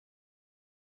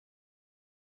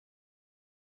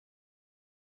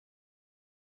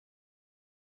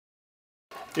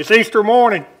It's Easter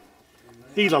morning.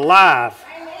 He's alive.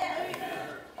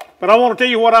 But I want to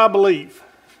tell you what I believe.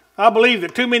 I believe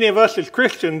that too many of us as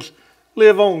Christians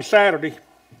live on Saturday.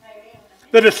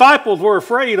 The disciples were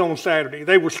afraid on Saturday.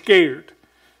 They were scared.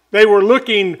 They were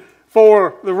looking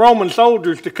for the Roman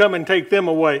soldiers to come and take them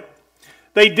away.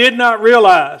 They did not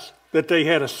realize that they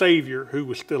had a Savior who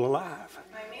was still alive.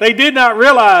 They did not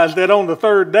realize that on the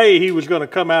third day he was going to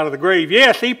come out of the grave.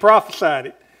 Yes, he prophesied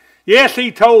it. Yes,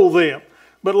 he told them.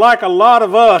 But like a lot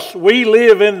of us, we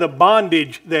live in the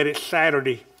bondage that it's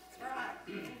Saturday.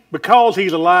 Because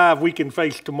he's alive, we can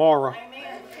face tomorrow.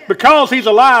 Because he's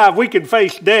alive, we can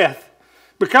face death.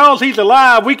 Because he's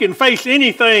alive, we can face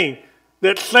anything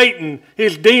that Satan,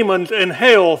 his demons, and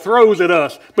hell throws at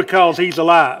us because he's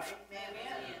alive.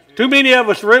 Too many of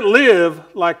us live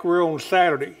like we're on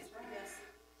Saturday.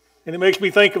 And it makes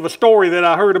me think of a story that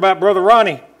I heard about Brother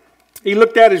Ronnie. He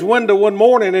looked out his window one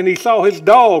morning and he saw his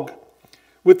dog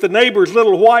with the neighbor's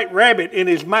little white rabbit in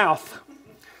his mouth.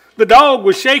 The dog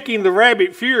was shaking the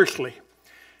rabbit furiously.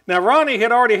 Now, Ronnie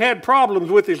had already had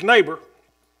problems with his neighbor,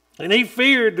 and he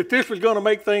feared that this was going to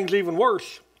make things even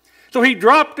worse. So he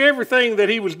dropped everything that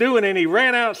he was doing, and he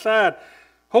ran outside,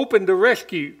 hoping to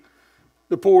rescue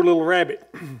the poor little rabbit.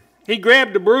 He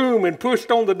grabbed a broom and pushed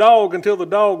on the dog until the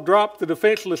dog dropped the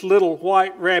defenseless little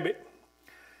white rabbit.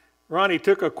 Ronnie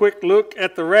took a quick look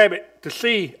at the rabbit to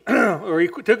see, he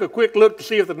took a quick look to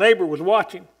see if the neighbor was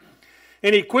watching.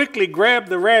 And he quickly grabbed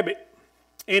the rabbit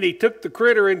and he took the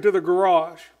critter into the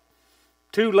garage.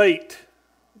 Too late,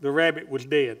 the rabbit was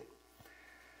dead.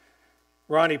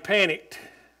 Ronnie panicked.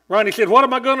 Ronnie said, "What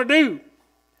am I going to do?"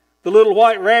 The little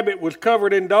white rabbit was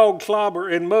covered in dog slobber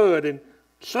and mud, and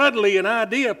suddenly an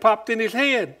idea popped in his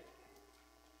head.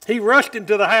 He rushed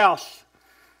into the house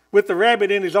with the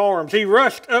rabbit in his arms. He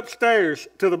rushed upstairs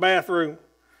to the bathroom.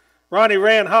 Ronnie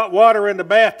ran hot water in the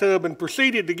bathtub and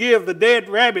proceeded to give the dead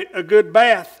rabbit a good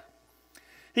bath.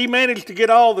 He managed to get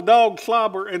all the dog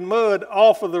slobber and mud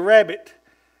off of the rabbit.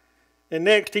 And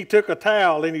next he took a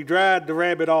towel and he dried the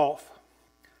rabbit off.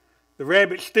 The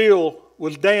rabbit still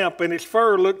was damp and its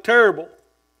fur looked terrible.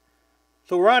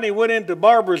 So Ronnie went into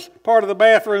Barbara's part of the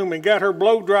bathroom and got her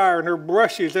blow dryer and her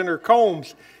brushes and her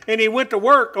combs. And he went to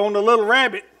work on the little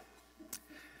rabbit.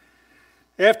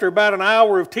 After about an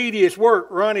hour of tedious work,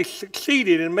 Ronnie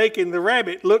succeeded in making the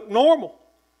rabbit look normal.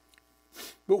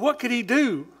 But what could he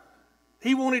do?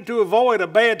 He wanted to avoid a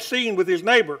bad scene with his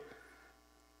neighbor.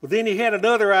 But then he had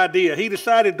another idea. He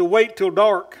decided to wait till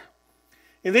dark.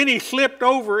 And then he slipped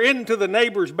over into the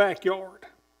neighbor's backyard.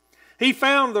 He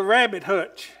found the rabbit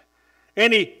hutch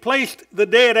and he placed the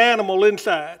dead animal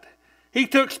inside. He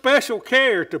took special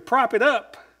care to prop it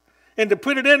up and to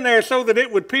put it in there so that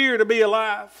it would appear to be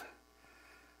alive.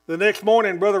 The next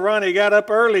morning, Brother Ronnie got up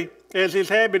early, as his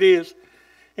habit is,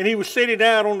 and he was sitting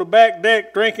out on the back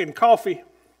deck drinking coffee,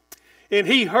 and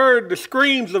he heard the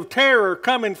screams of terror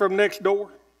coming from next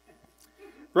door.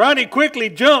 Ronnie quickly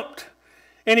jumped,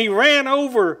 and he ran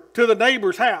over to the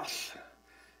neighbor's house.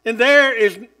 And there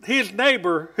is his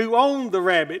neighbor who owned the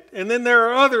rabbit, and then there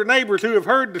are other neighbors who have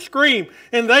heard the scream,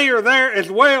 and they are there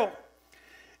as well.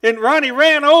 And Ronnie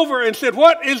ran over and said,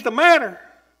 "What is the matter?"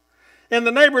 And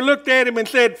the neighbor looked at him and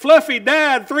said, "Fluffy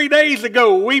died 3 days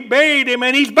ago. We buried him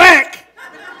and he's back."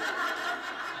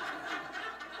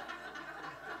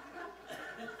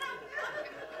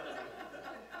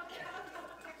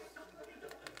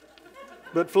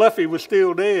 But Fluffy was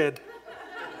still dead.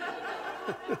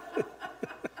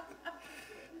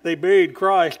 They buried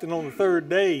Christ, and on the third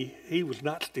day, he was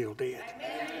not still dead.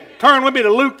 Turn with me to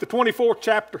Luke, the 24th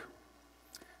chapter,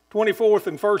 24th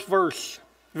and first verse.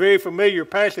 Very familiar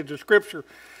passage of Scripture.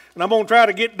 And I'm going to try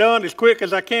to get done as quick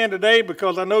as I can today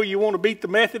because I know you want to beat the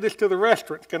Methodists to the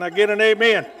restaurants. Can I get an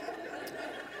amen?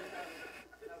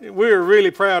 We're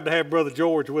really proud to have Brother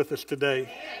George with us today.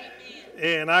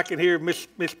 And I can hear Miss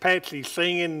Patsy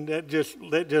singing. That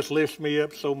just lifts me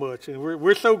up so much. And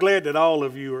we're so glad that all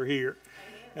of you are here.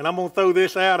 And I'm going to throw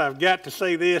this out. I've got to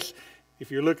say this.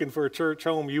 If you're looking for a church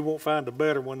home, you won't find a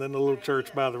better one than the little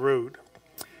church by the road.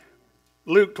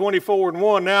 Luke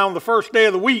 24:1, now on the first day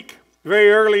of the week,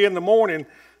 very early in the morning,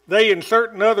 they and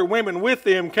certain other women with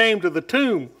them came to the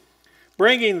tomb,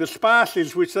 bringing the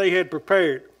spices which they had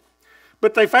prepared.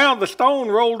 But they found the stone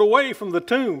rolled away from the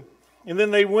tomb, and then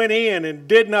they went in and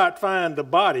did not find the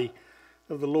body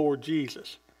of the Lord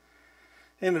Jesus.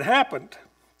 And it happened,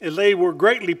 as they were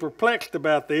greatly perplexed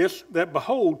about this, that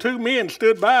behold, 2 men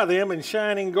stood by them in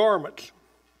shining garments.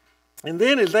 And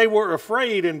then as they were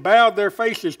afraid and bowed their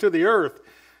faces to the earth,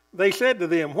 they said to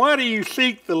them, "Why do you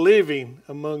seek the living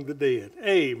among the dead?"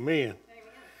 Amen.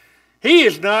 He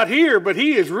is not here, but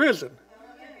he is risen.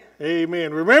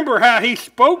 Amen. Remember how he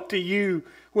spoke to you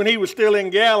when he was still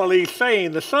in Galilee,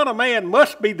 saying, the Son of Man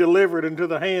must be delivered into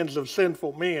the hands of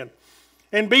sinful men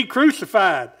and be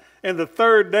crucified, and the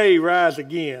third day rise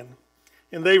again.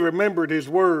 And they remembered his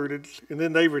word, and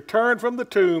then they returned from the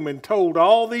tomb and told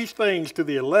all these things to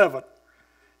the 11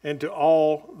 and to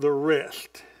all the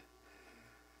rest.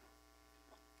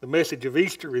 The message of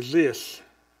Easter is this: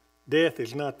 death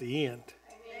is not the end.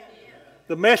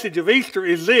 The message of Easter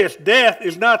is this: death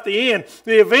is not the end.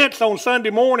 The events on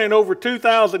Sunday morning over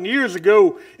 2,000 years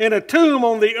ago in a tomb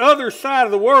on the other side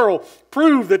of the world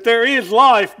prove that there is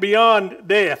life beyond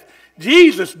death.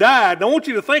 Jesus died. Now, I want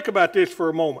you to think about this for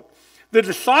a moment. The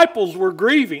disciples were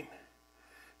grieving.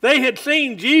 They had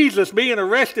seen Jesus being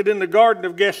arrested in the Garden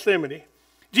of Gethsemane.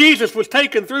 Jesus was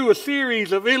taken through a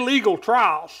series of illegal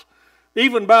trials,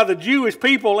 even by the Jewish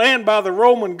people and by the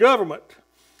Roman government.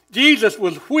 Jesus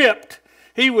was whipped.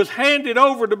 He was handed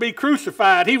over to be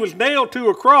crucified. He was nailed to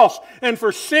a cross, and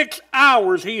for 6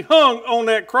 hours he hung on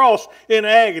that cross in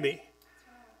agony.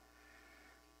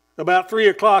 About 3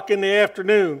 o'clock in the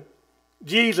afternoon,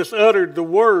 Jesus uttered the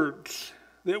words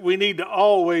that we need to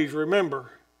always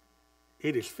remember: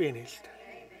 it is finished.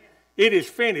 It is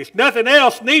finished. Nothing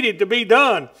else needed to be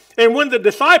done. And when the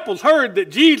disciples heard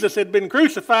that Jesus had been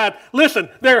crucified, listen,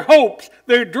 their hopes,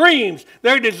 their dreams,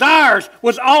 their desires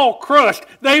was all crushed.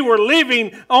 They were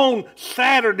living on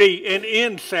Saturday and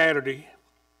in Saturday.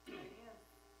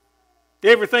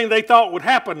 Everything they thought would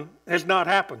happen has not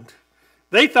happened.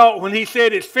 They thought when he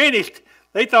said it's finished,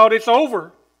 they thought it's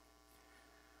over.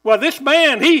 Well, this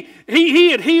man, he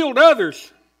had healed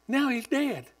others. Now he's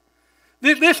dead.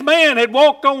 This man had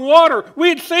walked on water. We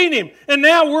had seen him, and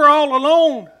now we're all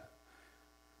alone.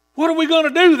 What are we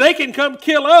going to do? They can come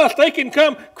kill us. They can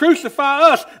come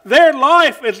crucify us. Their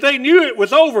life, as they knew it,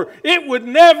 was over. It would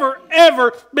never,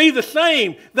 ever be the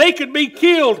same. They could be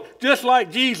killed just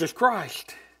like Jesus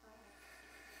Christ.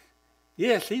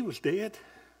 Yes, he was dead.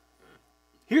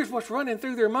 Here's what's running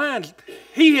through their minds.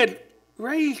 He had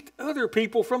raised other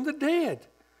people from the dead.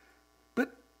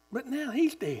 But now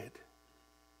he's dead.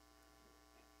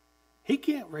 He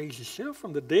can't raise himself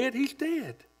from the dead. He's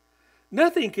dead.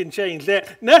 Nothing can change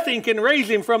that. Nothing can raise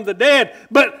him from the dead.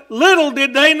 But little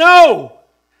did they know.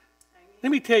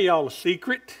 Let me tell you all a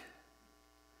secret.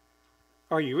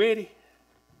 Are you ready?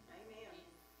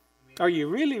 Are you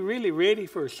really, really ready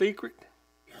for a secret?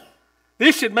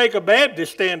 This should make a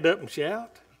Baptist stand up and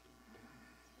shout.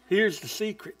 Here's the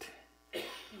secret.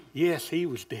 Yes, he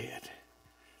was dead.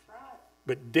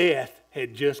 But death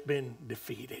had just been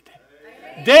defeated.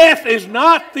 Death is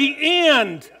not the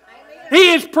end.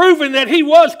 He is proving that he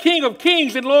was King of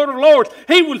Kings and Lord of Lords.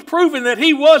 He was proving that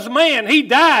he was man. He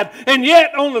died. And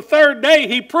yet on the third day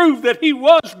he proved that he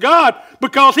was God,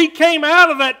 because he came out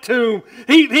of that tomb.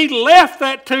 He left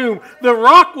that tomb. The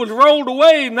rock was rolled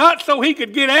away, not so he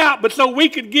could get out, but so we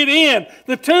could get in.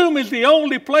 The tomb is the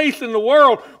only place in the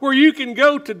world where you can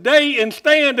go today and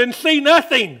stand and see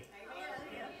nothing.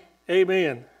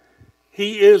 Amen.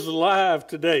 He is alive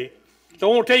today.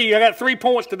 So I want to tell you, I got 3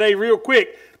 points today real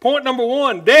quick. Point number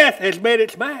 1, death has met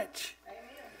its match.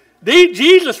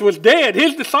 Jesus was dead.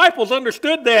 His disciples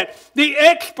understood that. The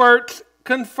experts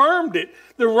confirmed it.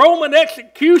 The Roman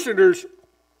executioners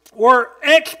were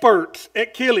experts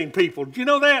at killing people. Did you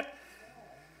know that?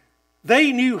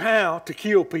 They knew how to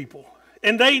kill people.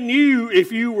 And they knew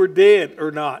if you were dead or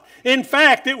not. In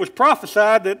fact, it was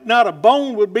prophesied that not a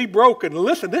bone would be broken.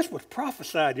 Listen, this was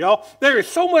prophesied, y'all. There is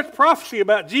so much prophecy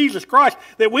about Jesus Christ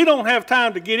that we don't have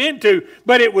time to get into,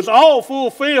 but it was all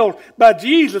fulfilled by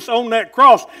Jesus on that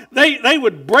cross. They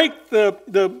would break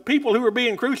the people who were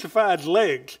being crucified's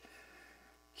legs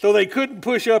so they couldn't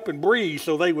push up and breathe,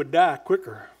 so they would die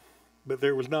quicker. But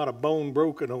there was not a bone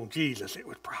broken on Jesus. It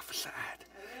was prophesied.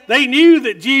 They knew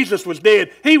that Jesus was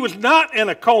dead. He was not in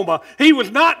a coma. He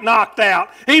was not knocked out.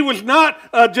 He was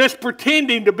not just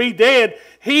pretending to be dead.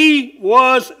 He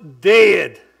was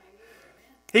dead.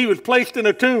 He was placed in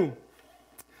a tomb.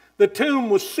 The tomb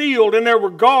was sealed and there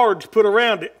were guards put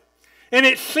around it. And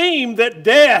it seemed that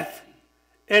death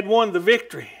had won the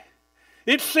victory.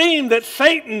 It seemed that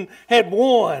Satan had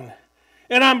won.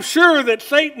 And I'm sure that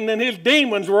Satan and his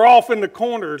demons were off in the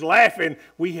corners laughing.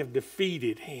 We have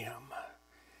defeated him.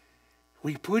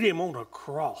 We put him on a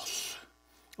cross.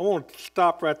 I want to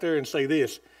stop right there and say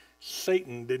this.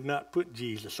 Satan did not put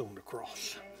Jesus on the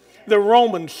cross. The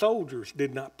Roman soldiers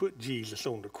did not put Jesus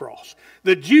on the cross.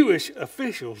 The Jewish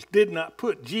officials did not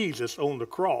put Jesus on the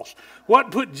cross.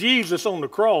 What put Jesus on the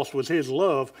cross was his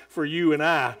love for you and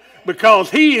I,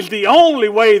 because he is the only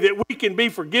way that we can be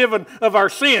forgiven of our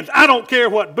sins. I don't care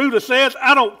what Buddha says.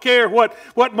 I don't care what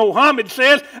Mohammed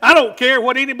says. I don't care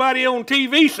what anybody on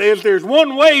TV says. There's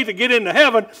one way to get into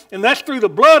heaven, and that's through the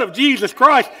blood of Jesus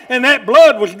Christ. And that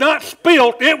blood was not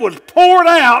spilt. It was poured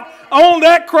out on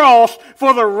that cross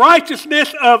for the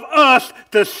righteousness of us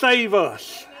to save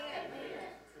us.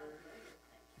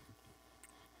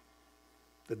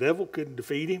 The devil couldn't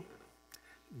defeat him.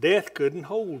 Death couldn't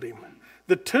hold him.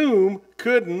 The tomb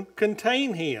couldn't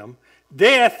contain him.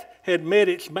 Death had met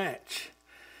its match.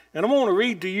 And I'm going to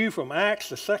read to you from Acts,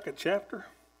 the 2nd chapter,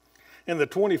 and the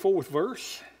 24th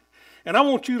verse. And I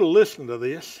want you to listen to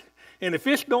this. And if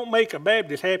this don't make a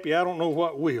Baptist happy, I don't know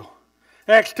what will.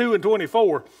 Acts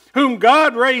 2:24, whom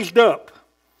God raised up,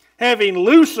 having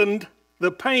loosened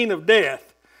the pain of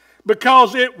death,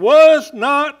 because it was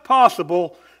not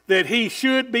possible that he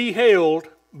should be held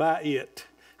by it.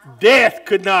 Death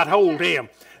could not hold him.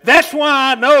 That's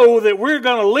why I know that we're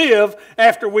going to live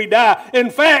after we die. In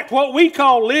fact, what we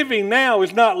call living now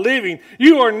is not living.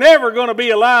 You are never going to be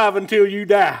alive until you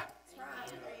die.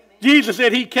 Jesus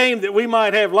said he came that we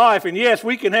might have life. And yes,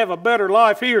 we can have a better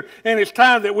life here. And it's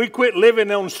time that we quit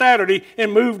living on Saturday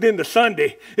and moved into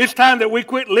Sunday. It's time that we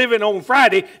quit living on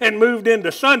Friday and moved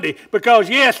into Sunday.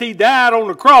 Because yes, he died on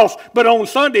the cross. But on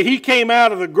Sunday, he came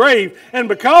out of the grave. And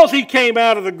because he came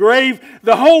out of the grave,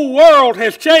 the whole world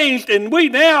has changed. And we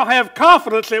now have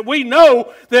confidence that we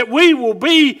know that we will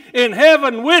be in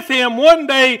heaven with him one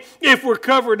day if we're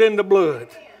covered in the blood.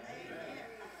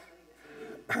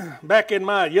 Back in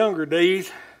my younger days,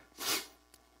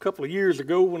 a couple of years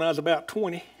ago when I was about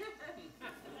 20,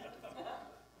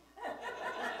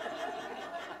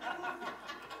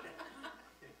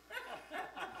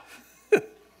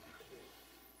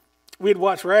 we'd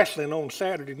watch wrestling on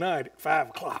Saturday night at 5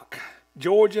 o'clock.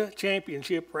 Georgia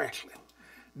Championship Wrestling.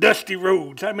 Dusty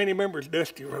Rhodes. How many remembers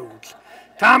Dusty Rhodes?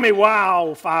 Tommy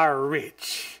Wildfire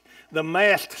Rich. The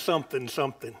Masked something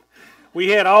something. We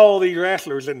had all these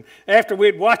wrestlers, and after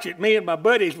we'd watch it, me and my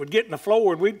buddies would get in the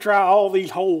floor and we'd try all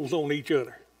these holes on each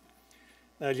other.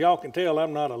 Now, as y'all can tell,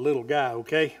 I'm not a little guy,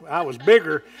 okay? I was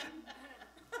bigger.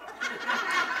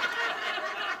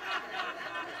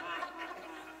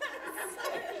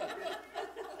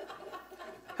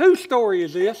 Whose story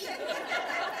is this?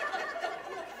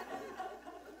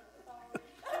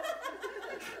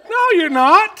 No, you're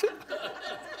not.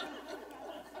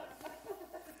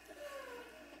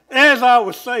 As I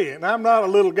was saying, I'm not a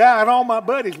little guy, and all my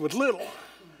buddies was little.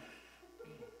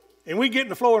 And we get in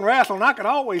the floor and wrestle, and I could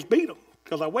always beat them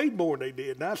because I weighed more than they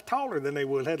did. And I was taller than they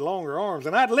was, had longer arms.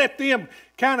 And I'd let them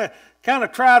kind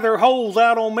of try their holes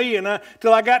out on me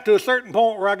till I got to a certain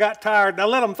point where I got tired. And I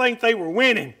let them think they were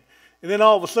winning. And then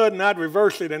all of a sudden, I'd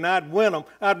reverse it, and I'd win them.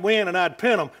 I'd win, and I'd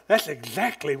pin them. That's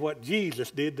exactly what Jesus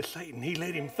did to Satan. He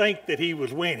let him think that he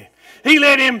was winning. He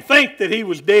let him think that he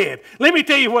was dead. Let me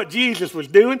tell you what Jesus was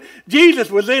doing.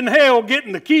 Jesus was in hell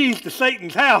getting the keys to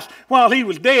Satan's house while he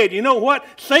was dead. You know what?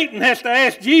 Satan has to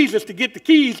ask Jesus to get the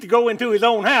keys to go into his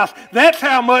own house. That's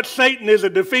how much Satan is a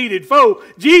defeated foe.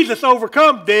 Jesus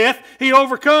overcome death. He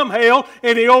overcome hell,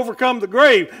 and he overcome the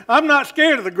grave. I'm not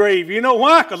scared of the grave. You know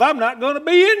why? Because I'm not going to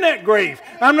be in that grave.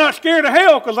 I'm not scared of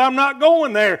hell because I'm not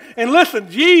going there. And listen,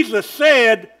 Jesus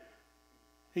said,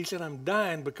 he said, I'm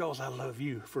dying because I love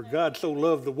you. For God so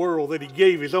loved the world that he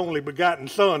gave his only begotten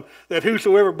Son, that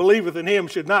whosoever believeth in him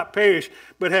should not perish,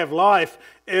 but have life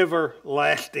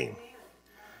everlasting.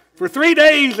 For 3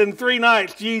 days and 3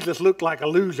 nights, Jesus looked like a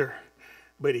loser,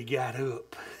 but he got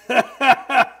up.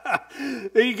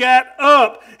 He got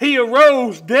up. He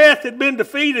arose. Death had been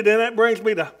defeated. And that brings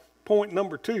me to point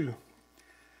number 2.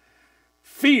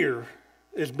 Fear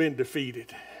has been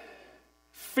defeated.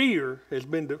 Fear has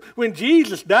been when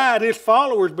Jesus died, his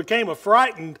followers became a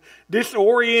frightened,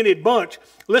 disoriented bunch.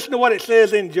 Listen to what it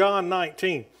says in John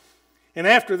 19. And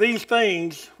after these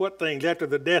things, what things? After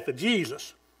the death of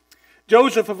Jesus,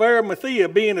 Joseph of Arimathea,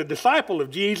 being a disciple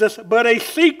of Jesus, but a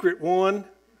secret one,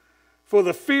 for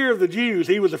the fear of the Jews,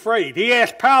 he was afraid. He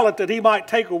asked Pilate that he might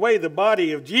take away the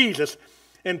body of Jesus.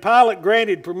 And Pilate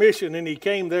granted permission, and he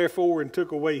came therefore and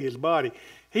took away his body.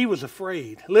 He was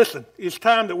afraid. Listen, it's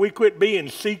time that we quit being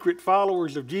secret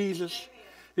followers of Jesus.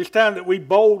 It's time that we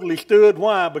boldly stood.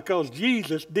 Why? Because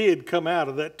Jesus did come out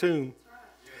of that tomb.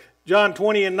 John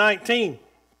 20 and 19.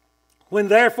 When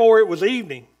therefore it was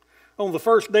evening, on the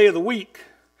first day of the week,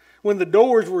 when the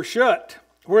doors were shut,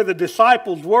 where the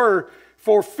disciples were,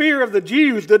 for fear of the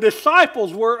Jews, the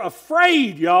disciples were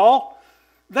afraid, y'all.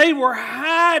 They were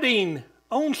hiding.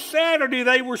 On Saturday,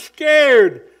 they were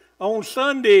scared. On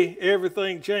Sunday,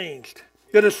 everything changed.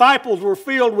 The disciples were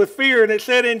filled with fear, and it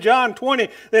said in John 20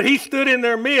 that he stood in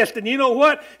their midst. And you know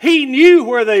what? He knew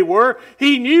where they were.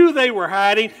 He knew they were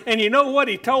hiding. And you know what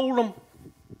he told them?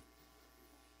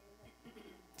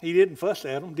 He didn't fuss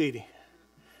at them, did he?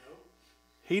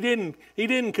 He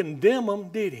didn't condemn them,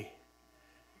 did he?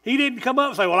 He didn't come up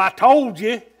and say, well, I told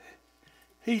you.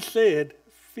 He said,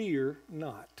 fear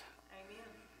not. Amen.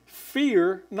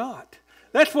 Fear not.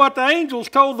 That's what the angels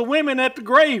told the women at the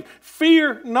grave.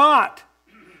 Fear not.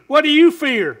 What do you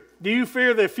fear? Do you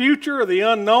fear the future or the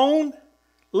unknown?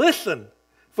 Listen,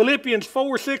 Philippians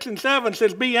 4, 6, and 7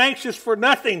 says, be anxious for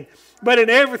nothing, but in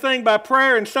everything by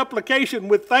prayer and supplication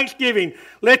with thanksgiving,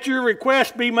 let your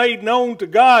requests be made known to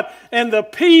God, and the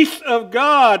peace of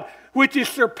God, which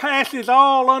surpasses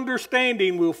all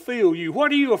understanding, will fill you.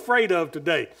 What are you afraid of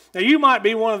today? Now, you might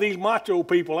be one of these macho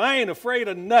people. I ain't afraid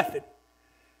of nothing.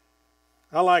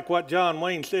 I like what John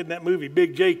Wayne said in that movie,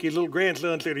 Big Jake. His little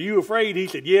grandson said, are you afraid? He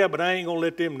said, yeah, but I ain't going to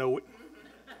let them know it.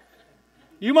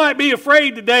 You might be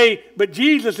afraid today, but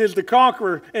Jesus is the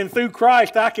conqueror, and through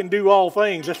Christ I can do all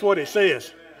things. That's what it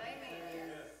says. Amen.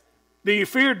 Do you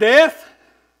fear death?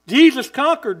 Jesus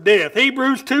conquered death.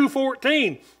 Hebrews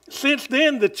 2:14. Since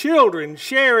then the children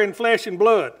share in flesh and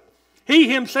blood. He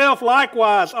himself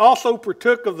likewise also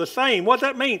partook of the same. What does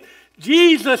that mean?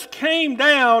 Jesus came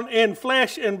down in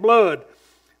flesh and blood,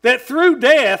 that through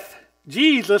death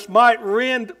Jesus might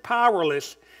rend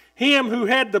powerless him who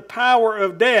had the power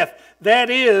of death, that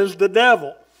is, the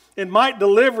devil, and might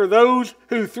deliver those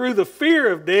who through the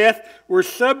fear of death were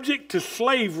subject to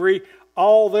slavery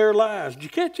all their lives. Did you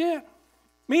catch that?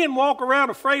 Men walk around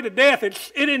afraid of death.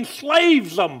 It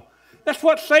enslaves them. That's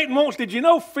what Satan wants. Did you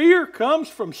know fear comes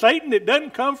from Satan? It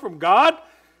doesn't come from God.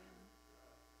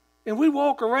 And we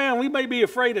walk around, we may be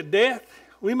afraid of death.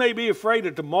 We may be afraid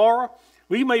of tomorrow.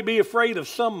 We may be afraid of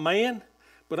some man.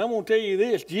 But I'm going to tell you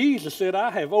this. Jesus said, I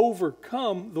have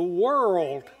overcome the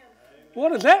world.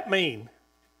 What does that mean?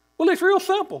 Well, it's real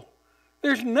simple.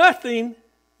 There's nothing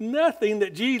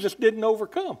that Jesus didn't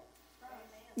overcome.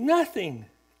 Nothing.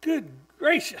 Good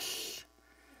gracious.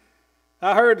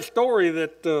 I heard a story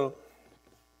that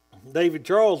David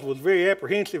Charles was very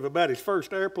apprehensive about his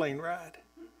first airplane ride.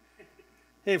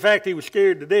 In fact, he was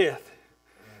scared to death.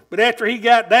 But after he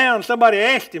got down, somebody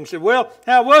asked him, said, well,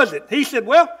 how was it? He said,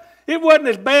 well, it wasn't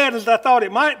as bad as I thought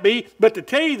it might be, but to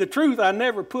tell you the truth, I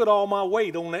never put all my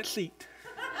weight on that seat.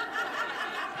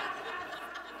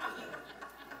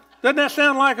 Doesn't that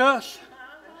sound like us?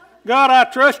 God, I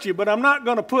trust you, but I'm not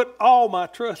going to put all my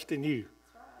trust in you.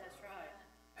 That's right.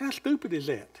 How stupid is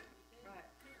that? Right.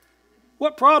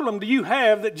 What problem do you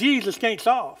have that Jesus can't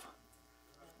solve?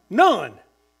 None.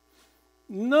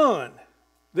 None.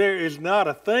 There is not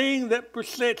a thing that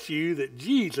besets you that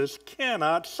Jesus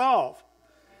cannot solve.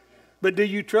 But do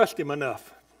you trust him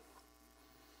enough?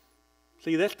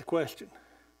 See, that's the question.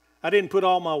 I didn't put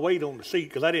all my weight on the seat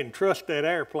because I didn't trust that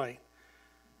airplane.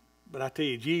 But I tell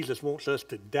you, Jesus wants us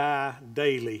to die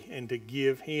daily and to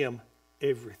give him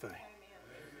everything.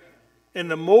 Amen.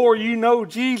 And the more you know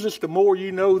Jesus, the more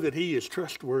you know that he is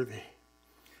trustworthy.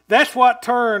 That's what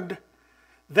turned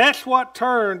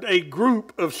a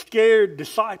group of scared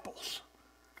disciples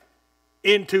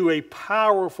into a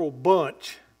powerful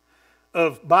bunch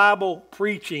of Bible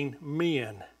preaching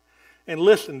men. And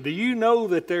listen, do you know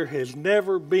that there has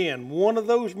never been one of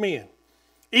those men,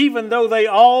 even though they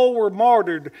all were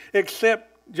martyred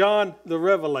except John the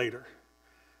Revelator,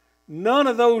 none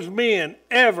of those men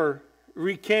ever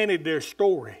recanted their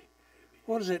story.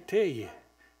 What does that tell you?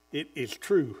 It is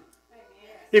true.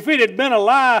 If it had been a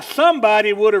lie,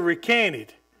 somebody would have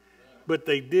recanted, but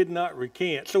they did not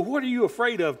recant. So what are you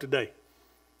afraid of today?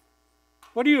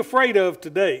 What are you afraid of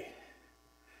today?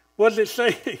 What does it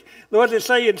say? What does it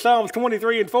say in Psalms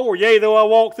 23 and 4? Yea, though I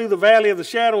walk through the valley of the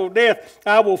shadow of death,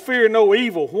 I will fear no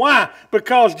evil. Why?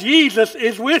 Because Jesus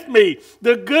is with me.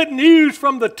 The good news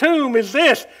from the tomb is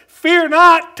this: fear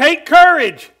not, take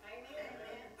courage.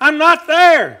 Amen. I'm not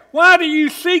there. Why do you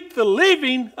seek the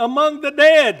living among the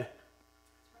dead?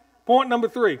 Point number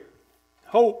 3,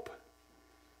 hope.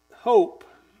 Hope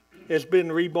has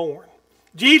been reborn.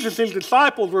 Jesus'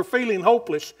 disciples were feeling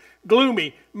hopeless,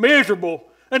 gloomy, miserable,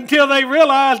 until they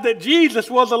realized that Jesus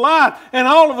was alive, and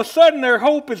all of a sudden their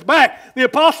hope is back. The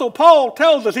Apostle Paul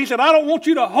tells us, he said, I don't want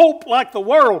you to hope like the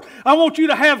world. I want you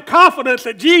to have confidence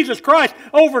that Jesus Christ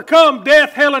overcome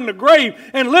death, hell, and the grave.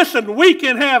 And listen, we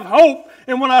can have hope,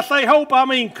 and when I say hope, I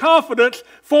mean confidence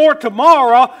for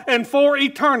tomorrow and for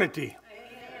eternity.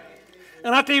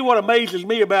 And I tell you what amazes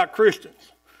me about Christians.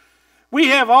 We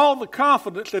have all the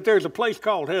confidence that there's a place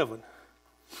called heaven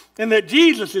and that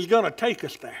Jesus is going to take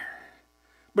us there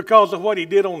because of what he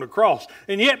did on the cross.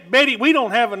 And yet, Betty, we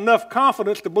don't have enough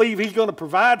confidence to believe he's going to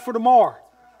provide for tomorrow.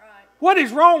 Right. What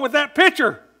is wrong with that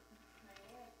picture?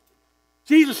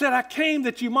 Jesus said, I came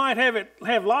that you might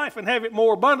have life and have it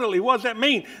more abundantly. What does that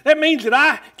mean? That means that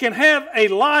I can have a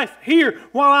life here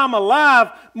while I'm alive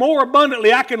more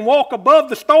abundantly. I can walk above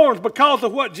the storms because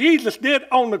of what Jesus did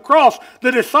on the cross.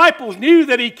 The disciples knew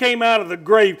that he came out of the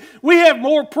grave. We have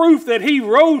more proof that he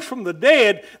rose from the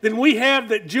dead than we have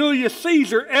that Julius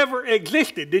Caesar ever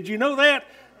existed. Did you know that?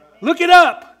 Look it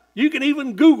up. You can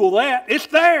even Google that. It's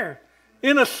there.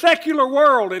 In a secular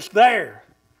world, it's there.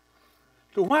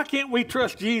 So why can't we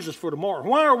trust Jesus for tomorrow?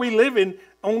 Why are we living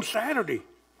on Saturday?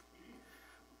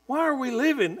 Why are we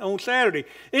living on Saturday?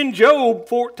 In Job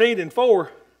 14:4,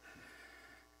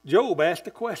 Job asked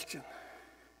a question.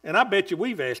 And I bet you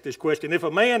we've asked this question. If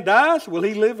a man dies, will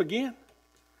he live again?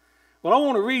 Well, I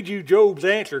want to read you Job's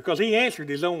answer because he answered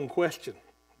his own question.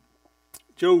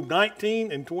 Job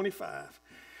 19:25.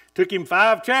 Took him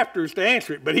 5 chapters to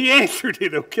answer it, but he answered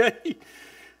it, okay?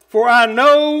 For I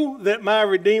know that my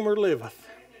Redeemer liveth.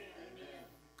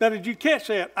 Now, did you catch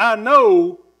that? I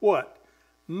know what?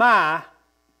 My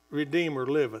Redeemer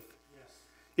liveth. Yes.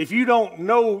 If you don't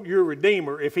know your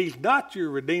Redeemer, if he's not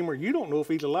your Redeemer, you don't know if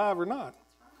he's alive or not.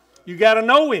 You got to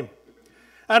know him.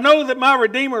 I know that my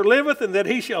Redeemer liveth, and that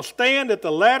he shall stand at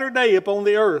the latter day upon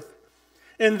the earth.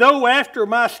 And though after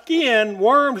my skin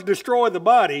worms destroy the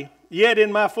body, yet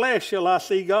in my flesh shall I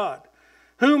see God,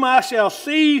 whom I shall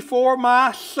see for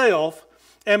myself,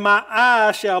 and my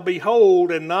eyes shall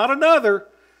behold, and not another,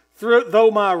 though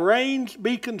my reins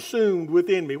be consumed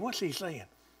within me. What's he saying?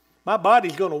 My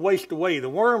body's going to waste away. The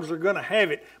worms are going to have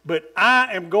it, but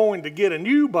I am going to get a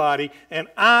new body, and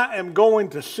I am going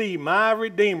to see my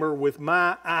Redeemer with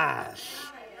my eyes.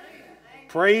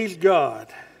 Praise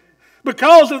God.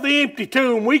 Because of the empty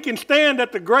tomb, we can stand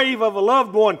at the grave of a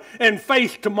loved one and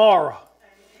face tomorrow.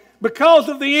 Because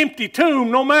of the empty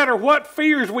tomb, no matter what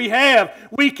fears we have,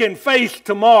 we can face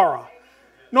tomorrow.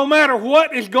 No matter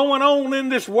what is going on in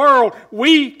this world,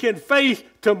 we can face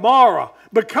tomorrow.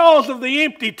 Because of the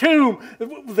empty tomb,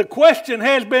 the question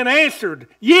has been answered.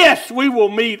 Yes, we will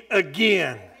meet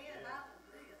again.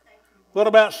 What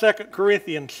about 2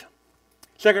 Corinthians?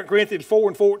 2 Corinthians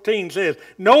 4:14 says,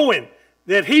 knowing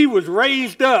that he was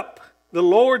raised up, the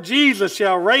Lord Jesus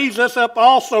shall raise us up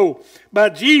also by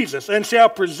Jesus and shall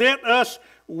present us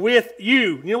with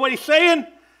you. You know what he's saying?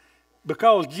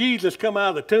 Because Jesus come out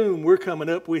of the tomb, we're coming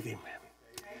up with him.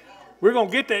 We're going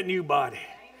to get that new body.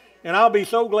 And I'll be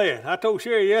so glad. I told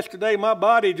Sherry yesterday, my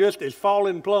body just is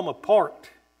falling plumb apart.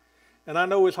 And I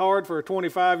know it's hard for a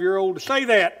 25-year-old to say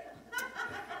that.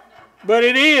 But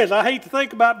it is. I hate to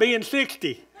think about being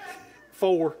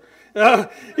 64.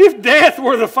 If death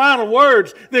were the final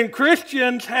words, then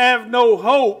Christians have no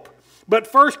hope. But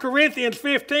 1 Corinthians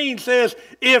 15 says,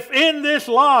 if in this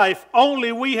life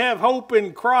only we have hope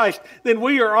in Christ, then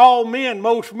we are all men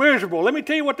most miserable. Let me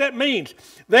tell you what that means.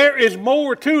 There is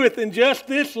more to it than just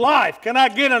this life. Can I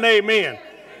get an amen? Amen.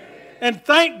 And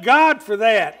thank God for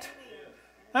that.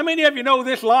 How many of you know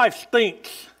this life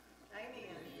stinks?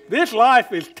 Amen. This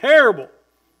life is terrible.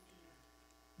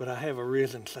 But I have a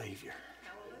risen Savior.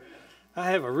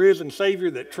 I have a risen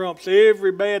Savior that trumps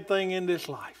every bad thing in this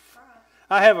life.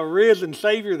 I have a risen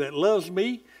Savior that loves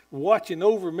me, watching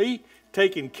over me,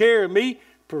 taking care of me,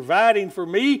 providing for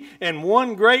me. And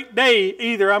one great day,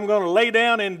 either I'm going to lay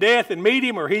down in death and meet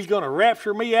him, or he's going to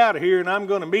rapture me out of here and I'm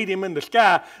going to meet him in the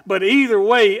sky. But either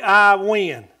way, I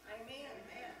win.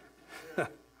 Amen.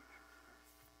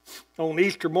 On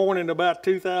Easter morning about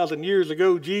 2,000 years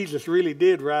ago, Jesus really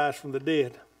did rise from the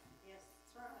dead. Yes,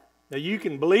 that's right. Now you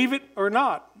can believe it or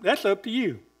not. That's up to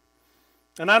you.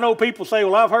 And I know people say,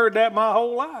 well, I've heard that my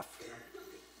whole life.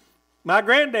 My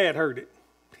granddad heard it.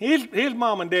 His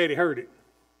mom and daddy heard it.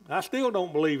 I still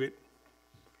don't believe it.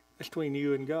 It's between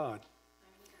you and God.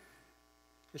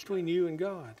 It's between you and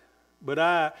God. But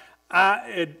I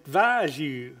advise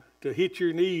you to hit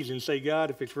your knees and say, God,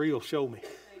 if it's real, show me.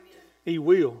 Amen. He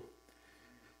will.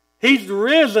 He's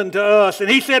risen to us. And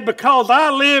he said, because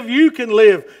I live, you can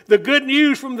live. The good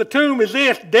news from the tomb is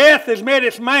this. Death has met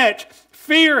its match.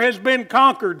 Fear has been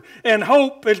conquered and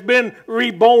hope has been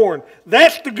reborn.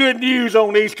 That's the good news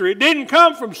on Easter. It didn't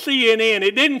come from CNN.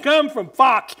 It didn't come from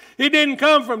Fox. It didn't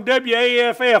come from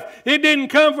WAFF. It didn't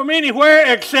come from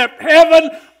anywhere except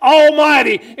heaven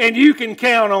almighty, and you can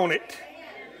count on it.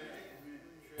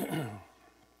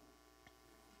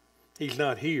 He's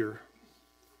not here.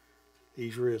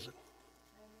 He's risen.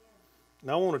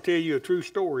 Now I want to tell you a true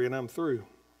story and I'm through.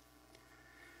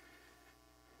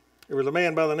 There was a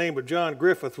man by the name of John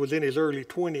Griffith, was in his early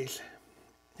 20s.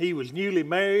 He was newly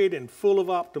married and full of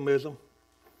optimism.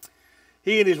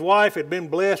 He and his wife had been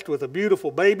blessed with a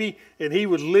beautiful baby, and he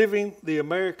was living the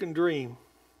American dream.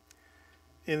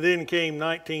 And then came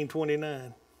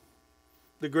 1929,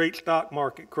 the great stock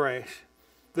market crash,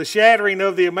 the shattering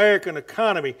of the American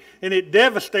economy, and it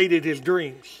devastated his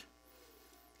dreams.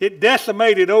 It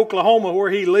decimated Oklahoma where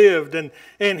he lived, and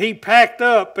he packed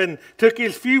up and took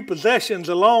his few possessions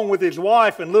along with his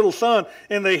wife and little son,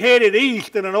 and they headed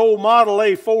east in an old Model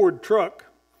A Ford truck.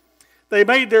 They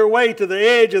made their way to the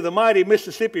edge of the mighty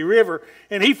Mississippi River,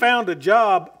 and he found a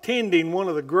job tending one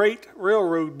of the great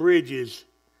railroad bridges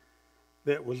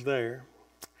that was there.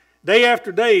 Day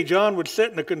after day, John would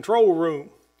sit in the control room,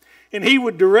 and he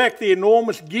would direct the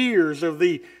enormous gears of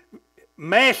the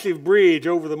massive bridge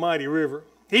over the mighty river.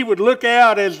 He would look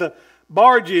out as the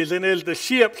barges and as the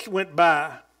ships went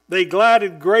by. They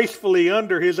glided gracefully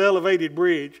under his elevated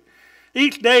bridge.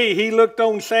 Each day he looked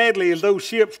on sadly as those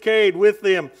ships carried with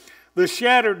them the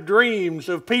shattered dreams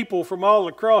of people from all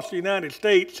across the United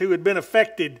States who had been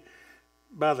affected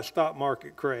by the stock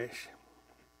market crash.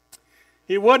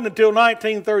 It wasn't until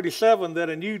 1937 that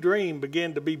a new dream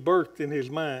began to be birthed in his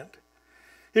mind.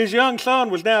 His young son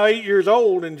was now 8 years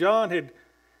old, and John had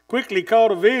quickly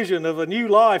caught a vision of a new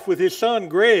life with his son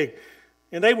Greg,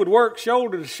 and they would work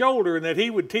shoulder to shoulder, and that he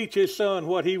would teach his son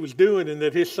what he was doing, and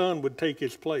that his son would take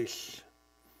his place.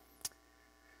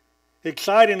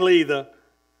 Excitingly, the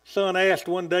son asked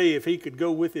one day if he could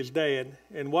go with his dad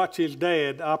and watch his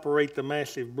dad operate the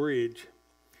massive bridge.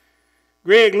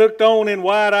 Greg looked on in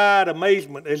wide-eyed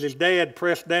amazement as his dad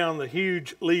pressed down the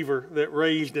huge lever that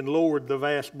raised and lowered the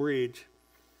vast bridge.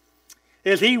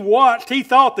 As he watched, he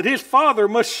thought that his father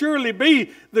must surely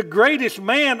be the greatest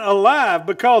man alive,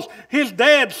 because his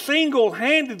dad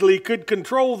single-handedly could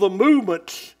control the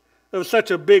movements of such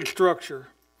a big structure.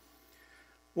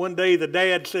 One day the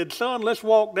dad said, "Son, let's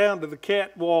walk down to the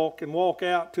catwalk and walk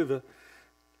out to the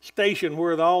station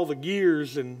where all the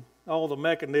gears and all the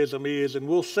mechanism is, and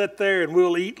we'll sit there and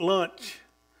we'll eat lunch,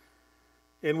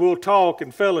 and we'll talk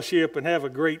and fellowship and have a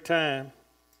great time."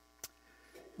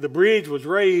 The bridge was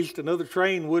raised. Another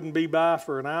train wouldn't be by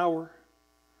for an hour.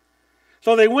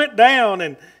 So they went down,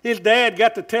 and his dad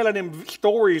got to telling him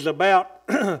stories about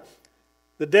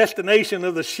the destination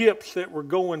of the ships that were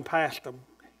going past them.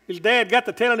 His dad got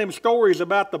to telling him stories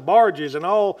about the barges and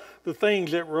all the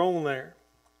things that were on there.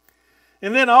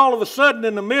 And then all of a sudden,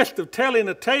 in the midst of telling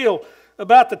a tale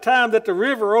about the time that the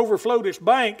river overflowed its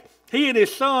bank, he and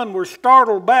his son were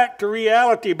startled back to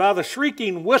reality by the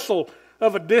shrieking whistle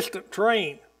of a distant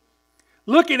train.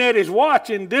 Looking at his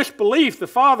watch in disbelief, the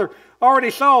father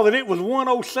already saw that it was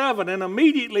 1:07, and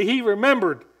immediately he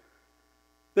remembered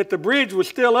that the bridge was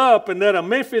still up and that a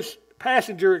Memphis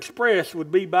passenger express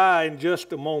would be by in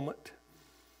just a moment.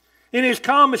 In his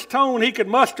calmest tone he could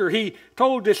muster, he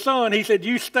told his son, he said,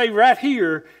 "You stay right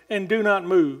here and do not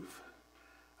move.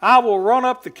 I will run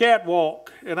up the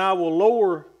catwalk and I will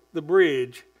lower the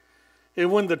bridge,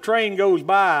 and when the train goes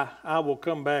by, I will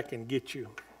come back and get you."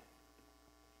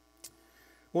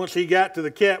 Once he got to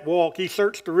the catwalk, he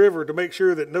searched the river to make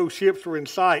sure that no ships were in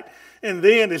sight. And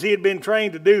then, as he had been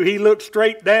trained to do, he looked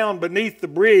straight down beneath the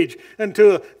bridge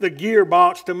into the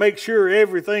gearbox to make sure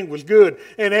everything was good.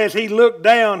 And as he looked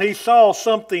down, he saw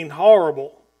something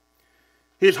horrible.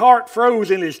 His heart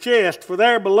froze in his chest, for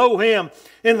there below him,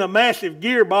 in the massive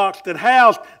gearbox that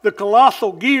housed the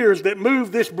colossal gears that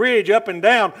moved this bridge up and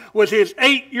down, was his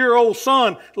 8-year-old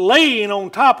son laying on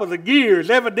top of the gears.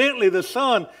 Evidently, the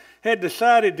son had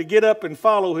decided to get up and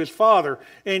follow his father,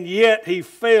 and yet he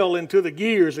fell into the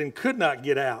gears and could not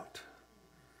get out.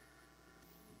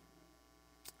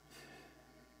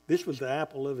 This was the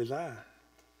apple of his eye.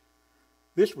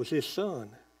 This was his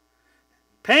son.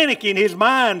 Panicking, his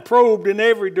mind probed in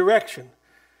every direction.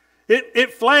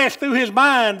 It flashed through his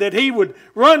mind that he would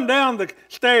run down the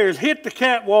stairs, hit the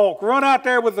catwalk, run out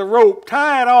there with the rope,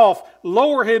 tie it off,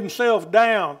 lower himself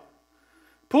down,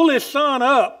 pull his son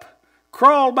up,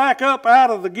 crawl back up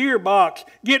out of the gearbox,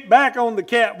 get back on the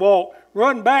catwalk,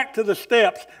 run back to the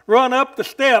steps, run up the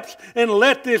steps, and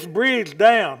let this bridge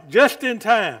down just in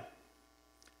time.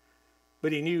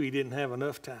 But he knew he didn't have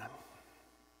enough time.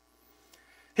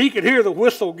 He could hear the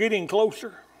whistle getting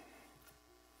closer.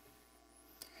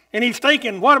 And he's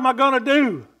thinking, what am I going to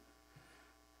do?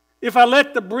 If I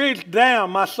let the bridge down,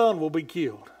 my son will be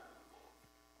killed.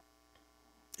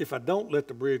 If I don't let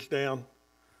the bridge down,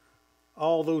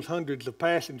 all those hundreds of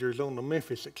passengers on the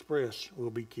Memphis Express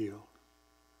will be killed.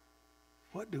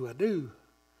 What do I do?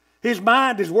 His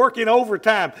mind is working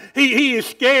overtime. He is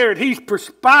scared. He's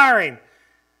perspiring.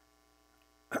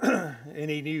 And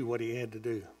he knew what he had to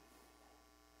do.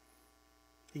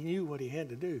 He knew what he had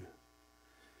to do.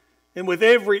 And with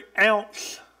every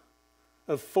ounce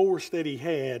of force that he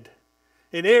had,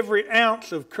 and every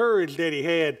ounce of courage that he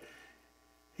had,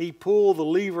 he pulled the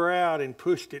lever out and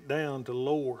pushed it down to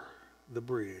lower the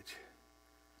bridge.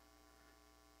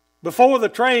 Before the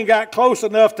train got close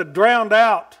enough to drown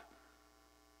out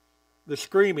the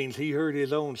screamings, he heard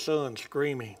his own son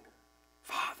screaming,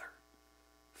 "Father,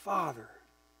 Father."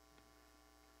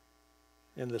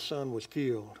 And the son was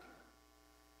killed.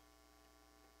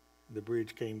 The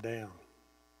bridge came down.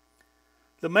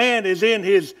 The man is in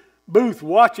his booth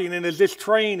watching, and as this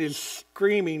train is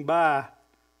screaming by,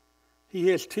 he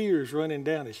has tears running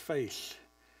down his face.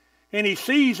 And he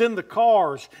sees in the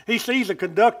cars, he sees a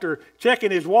conductor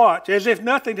checking his watch as if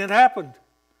nothing had happened.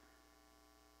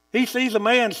 He sees a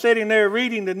man sitting there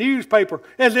reading the newspaper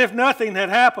as if nothing had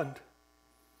happened.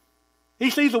 He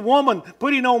sees a woman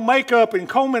putting on makeup and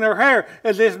combing her hair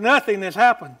as if nothing has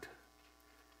happened.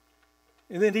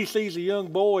 And then he sees a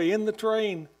young boy in the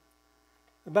train,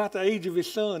 about the age of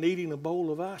his son, eating a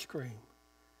bowl of ice cream.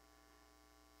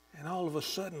 And all of a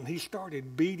sudden, he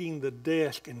started beating the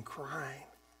desk and crying.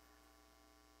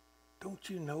 "Don't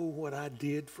you know what I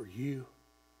did for you?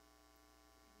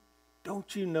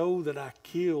 Don't you know that I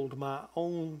killed my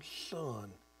own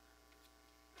son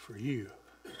for you?"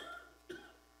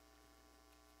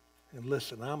 And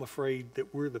listen, I'm afraid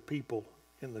that we're the people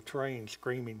in the train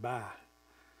screaming by.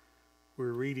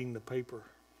 We're reading the paper.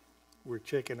 We're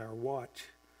checking our watch.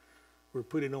 We're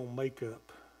putting on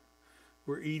makeup.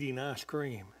 We're eating ice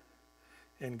cream.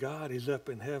 And God is up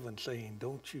in heaven saying,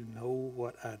 "Don't you know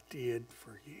what I did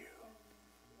for you?"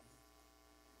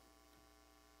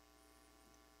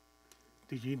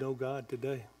 Do you know God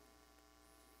today?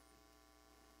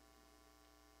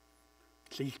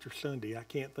 It's Easter Sunday. I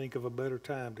can't think of a better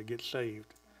time to get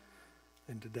saved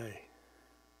than today.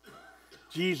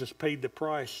 Jesus paid the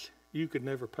price you could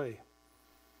never pay.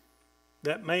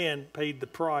 That man paid the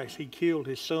price. He killed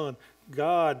his son.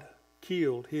 God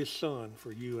killed his son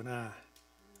for you and I.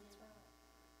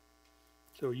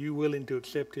 So are you willing to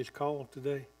accept his call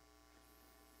today?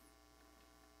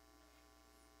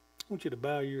 I want you to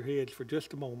bow your heads for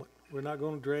just a moment. We're not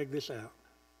going to drag this out.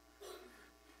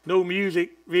 No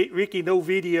music, Ricky, no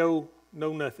video,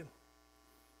 no nothing.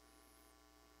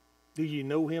 Do you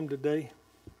know him today?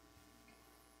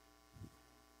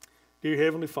 Dear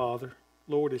Heavenly Father,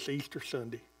 Lord, it's Easter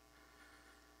Sunday.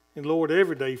 And Lord,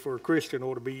 every day for a Christian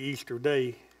ought to be Easter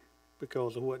Day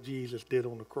because of what Jesus did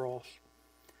on the cross.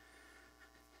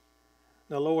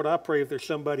 Now, Lord, I pray if there's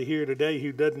somebody here today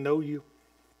who doesn't know you,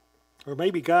 or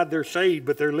maybe, God, they're saved,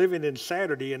 but they're living in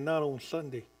Saturday and not on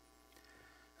Sunday.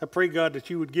 I pray, God,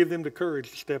 that you would give them the courage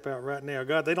to step out right now.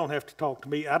 God, they don't have to talk to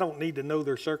me. I don't need to know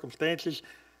their circumstances.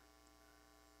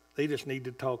 They just need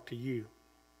to talk to you.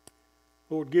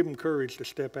 Lord, give them courage to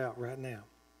step out right now.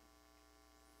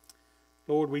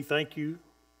 Lord, we thank you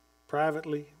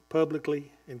privately,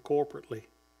 publicly, and corporately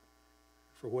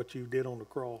for what you did on the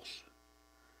cross.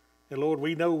 And Lord,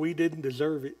 we know we didn't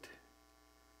deserve it,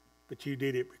 but you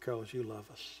did it because you love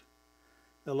us.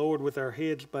 Now, Lord, with our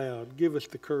heads bowed, give us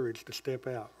the courage to step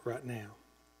out right now.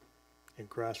 In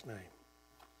Christ's name.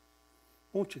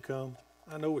 Won't you come?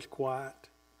 I know it's quiet.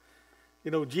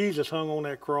 You know, Jesus hung on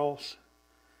that cross.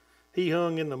 He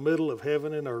hung in the middle of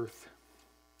heaven and earth.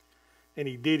 And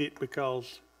he did it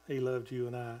because he loved you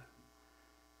and I.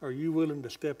 Are you willing to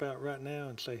step out right now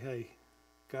and say, "Hey,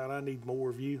 God, I need more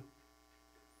of you"?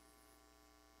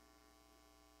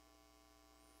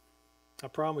 I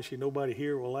promise you nobody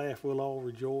here will laugh. We'll all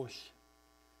rejoice.